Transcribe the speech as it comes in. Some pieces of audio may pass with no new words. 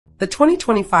The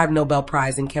 2025 Nobel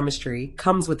Prize in Chemistry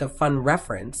comes with a fun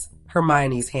reference,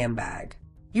 Hermione's handbag.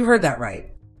 You heard that right.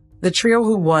 The trio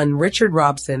who won, Richard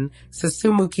Robson,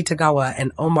 Susumu Kitagawa,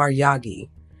 and Omar Yaghi,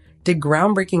 did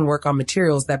groundbreaking work on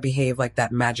materials that behave like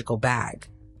that magical bag.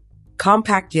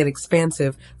 Compact yet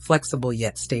expansive, flexible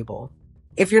yet stable.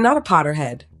 If you're not a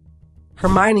Potterhead,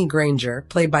 Hermione Granger,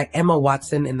 played by Emma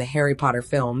Watson in the Harry Potter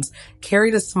films,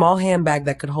 carried a small handbag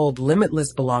that could hold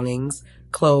limitless belongings,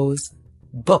 clothes,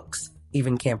 books,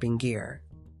 even camping gear.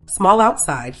 Small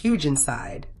outside, huge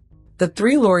inside. The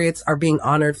three laureates are being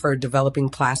honored for developing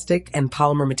plastic and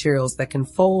polymer materials that can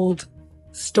fold,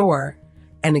 store,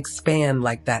 and expand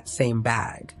like that same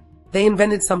bag. They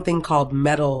invented something called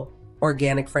metal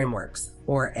organic frameworks,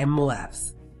 or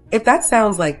MOFs. If that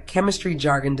sounds like chemistry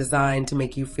jargon designed to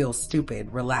make you feel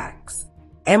stupid, relax.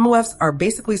 MOFs are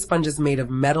basically sponges made of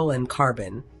metal and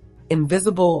carbon,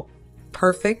 invisible,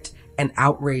 perfect, and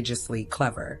outrageously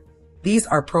clever. These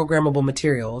are programmable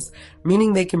materials,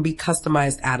 meaning they can be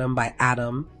customized atom by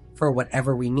atom for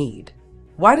whatever we need.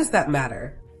 Why does that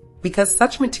matter? Because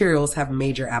such materials have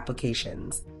major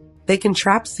applications. They can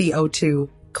trap CO2,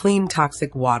 clean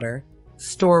toxic water,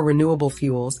 store renewable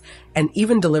fuels, and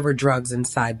even deliver drugs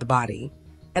inside the body.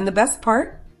 And the best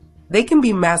part? They can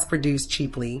be mass-produced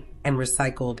cheaply and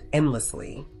recycled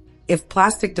endlessly. If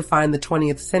plastic defined the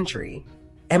 20th century,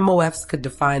 MOFs could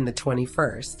define the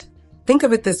 21st. Think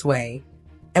of it this way.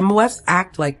 MOFs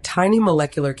act like tiny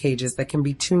molecular cages that can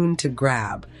be tuned to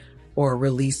grab or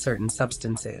release certain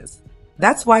substances.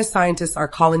 That's why scientists are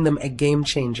calling them a game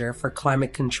changer for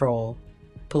climate control,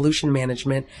 pollution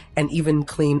management, and even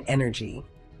clean energy.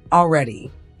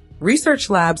 Already, research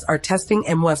labs are testing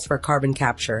MOFs for carbon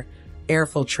capture, air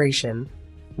filtration,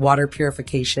 water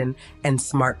purification, and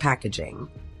smart packaging.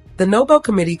 The Nobel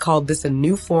Committee called this a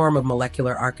new form of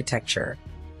molecular architecture,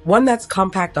 one that's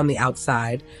compact on the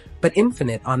outside, but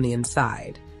infinite on the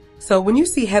inside. So when you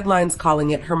see headlines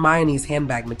calling it Hermione's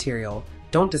handbag material,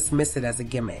 don't dismiss it as a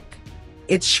gimmick.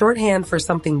 It's shorthand for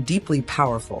something deeply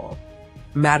powerful.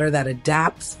 Matter that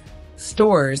adapts,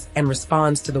 stores, and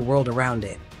responds to the world around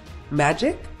it.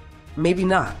 Magic? Maybe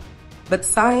not. But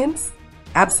science?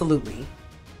 Absolutely.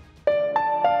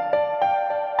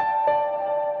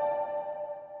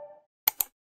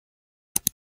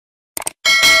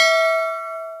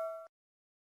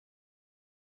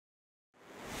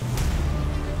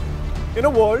 In a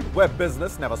world where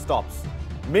business never stops,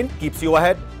 Mint keeps you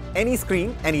ahead, any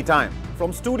screen, anytime,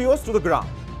 from studios to the ground.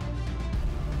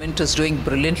 Mint is doing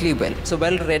brilliantly well. It's a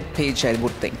well-read page, I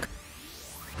would think.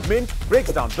 Mint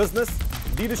breaks down business,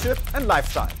 leadership, and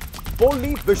lifestyle,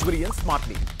 boldly, visually, and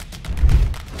smartly.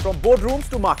 From boardrooms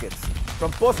to markets,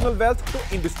 from personal wealth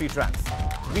to industry trends,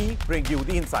 we bring you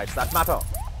the insights that matter.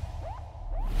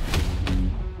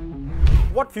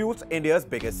 What fuels India's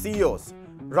biggest CEOs?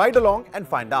 Ride along and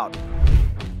find out.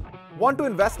 Want to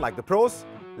invest like the pros?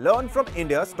 Learn from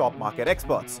India's top market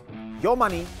experts. Your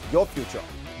money, your future.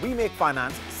 We make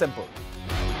finance simple.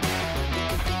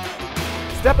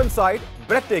 Step inside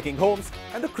breathtaking homes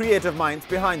and the creative minds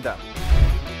behind them.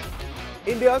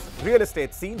 India's real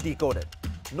estate scene decoded.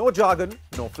 No jargon,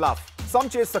 no fluff. Some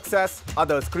chase success,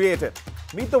 others create it.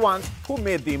 Meet the ones who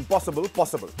made the impossible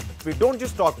possible. We don't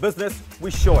just talk business,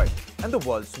 we show it. And the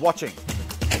world's watching.